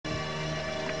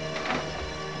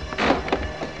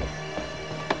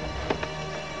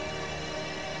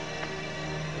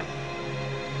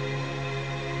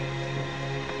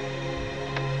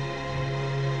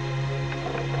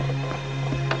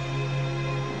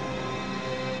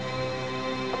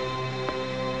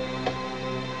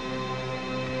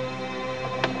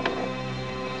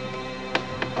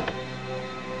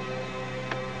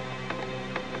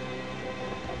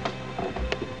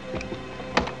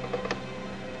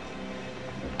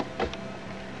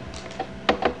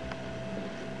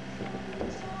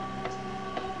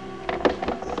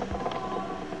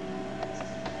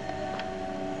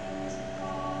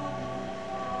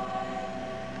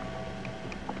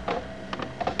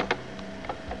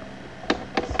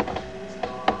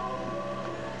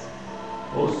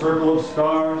circle of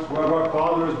stars, wherever our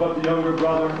Father is but the younger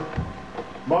brother.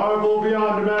 Marvel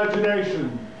beyond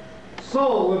imagination,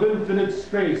 soul of infinite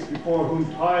space before whom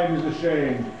time is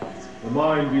ashamed, the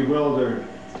mind bewildered,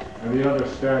 and the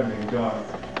understanding dark.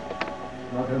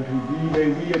 Not unto thee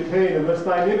may we attain unless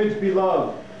thine image be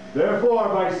loved. Therefore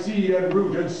by seed and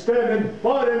root and stem and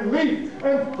bud and leaf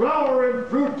and flower and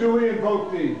fruit do we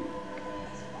invoke thee.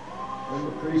 And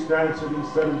the priest answered and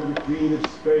said unto the queen of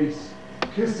space,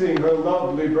 kissing her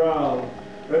lovely brow,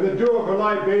 and the dew of her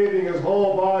light bathing his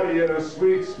whole body in a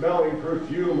sweet-smelling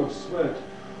perfume of sweat.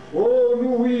 O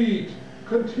Nuit,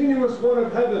 continuous one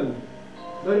of heaven,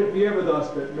 let it be ever thus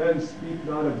that men speak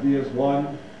not of thee as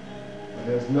one,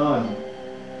 but as none.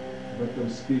 Let them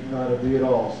speak not of thee at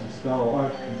all, since thou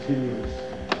art continuous.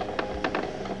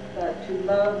 But to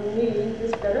love me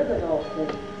is better than all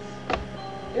things.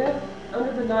 If,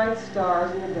 under the night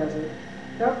stars in the desert,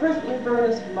 thou presently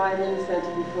burnest mine incense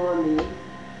before me,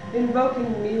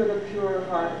 invoking me with a pure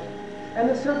heart, and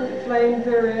the serpent flame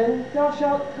therein, thou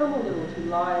shalt come a little to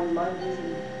lie in my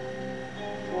bosom.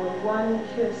 For one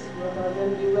kiss wilt thou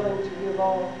then be willing to give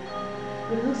all,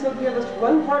 but whoso givest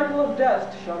one particle of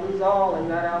dust shall lose all in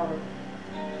that hour.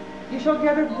 You shall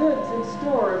gather goods and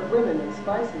store of women and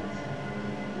spices.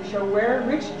 You shall wear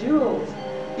rich jewels.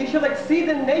 You shall exceed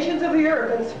the nations of the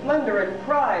earth in splendor and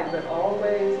pride, but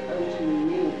always unto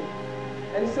me.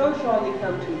 And so shall ye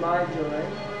come to my joy.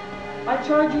 I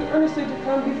charge you earnestly to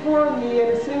come before me in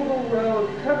a single robe,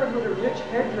 covered with a rich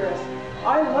headdress.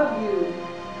 I love you.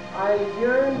 I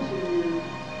yearn to you.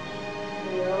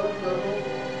 Veiled of purple,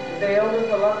 veiled and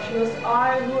voluptuous,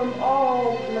 I who am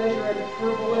all pleasure and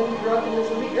purple and drunkenness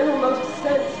of the innermost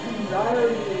sense desire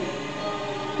you.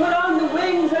 Put on the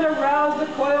wings and arouse the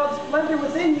coiled splendor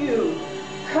within you.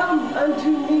 Come unto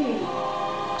me,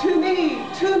 to me,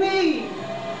 to me.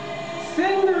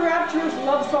 Sing the rapturous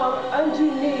love song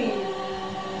unto me.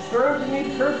 Burn to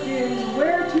me perfumes,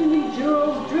 wear to me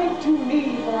jewels, drink to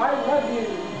me, for I love you.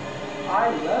 I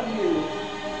love you.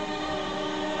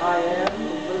 I am the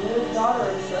luminous daughter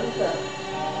of sunset.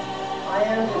 I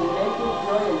am the naked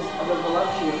brilliance of the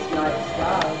voluptuous night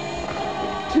sky.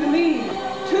 To me,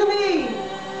 to me!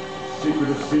 Secret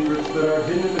of secrets that are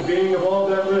hidden in the being of all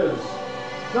that lives.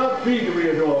 Not thee do we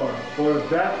adore, for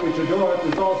that which adoreth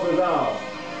is also thou.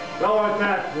 Thou art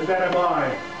that, and that am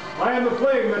I. I am the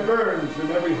flame that burns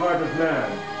in every heart of man,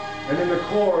 and in the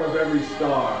core of every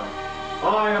star.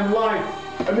 I am life,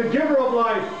 and the giver of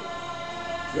life.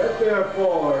 Yet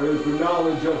therefore is the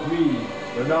knowledge of me,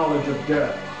 the knowledge of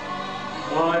death.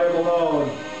 I am alone.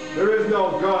 There is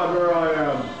no God where I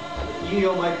am. Ye,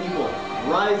 O my people,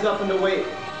 rise up and awake.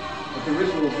 Let the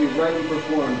rituals be rightly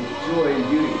performed with joy and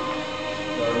beauty.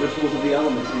 There are rituals of the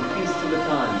elements and feasts of the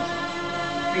times.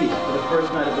 Feast for the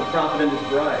first night of the prophet and his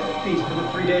bride. A feast for the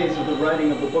 3 days of the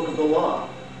writing of the book of the law.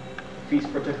 A feast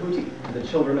for Tahuti, for the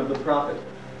children of the prophet,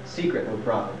 secret of the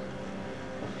prophet.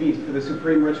 A feast for the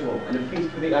supreme ritual, and a feast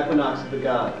for the equinox of the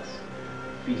gods.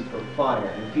 A feast for fire,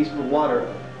 and a feast for water.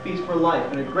 A feast for life,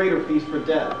 and a greater feast for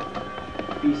death.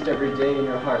 A feast every day in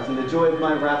your hearts, and the joy of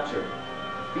my rapture. A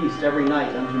feast every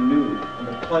night unto noon, and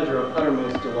the pleasure of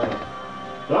uttermost delight.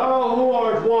 Thou who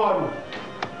art one,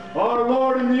 our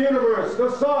Lord in the universe,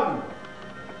 the Son,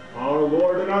 our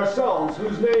Lord in ourselves,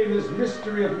 whose name is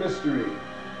Mystery of Mystery,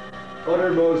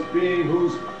 uttermost being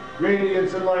whose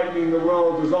radiance enlightening the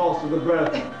world is also the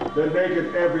breath that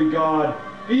maketh every God,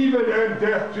 even and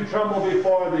death, to tremble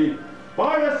before thee.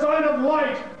 By the sign of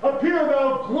light, appear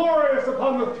thou glorious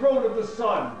upon the throne of the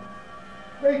sun.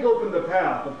 Make open the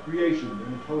path of creation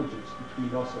and intelligence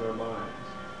between us and our minds.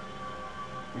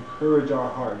 Encourage our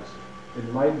hearts,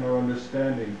 enlighten our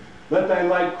understanding. Let thy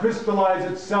light crystallize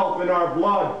itself in our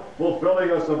blood,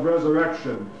 fulfilling us of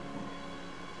resurrection.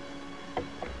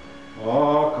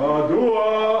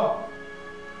 Akadua,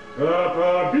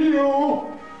 Tapabiu,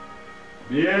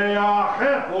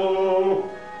 Bieahepu,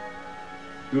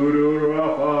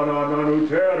 Dururafana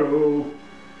Nanuteru.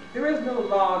 There is no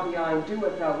law behind do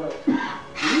what thou wilt.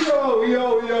 Yo,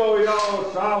 yo, yo, yo,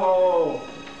 Salo.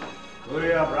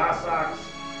 Kuria Brasax.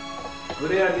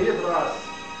 Kuria Nidras.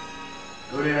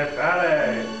 Kuria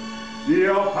Fale.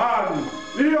 Io Pan.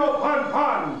 Io Pan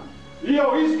Pan. Io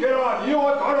Iskeron. Io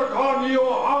Tarakan. Io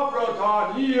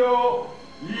Abratan. Io.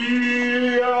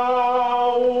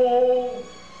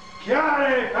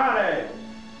 Chiare Fale.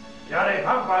 Chiare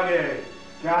Pampage.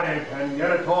 Chiare Pen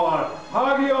Yerator.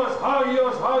 Hagios,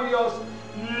 Hagios, Hagios.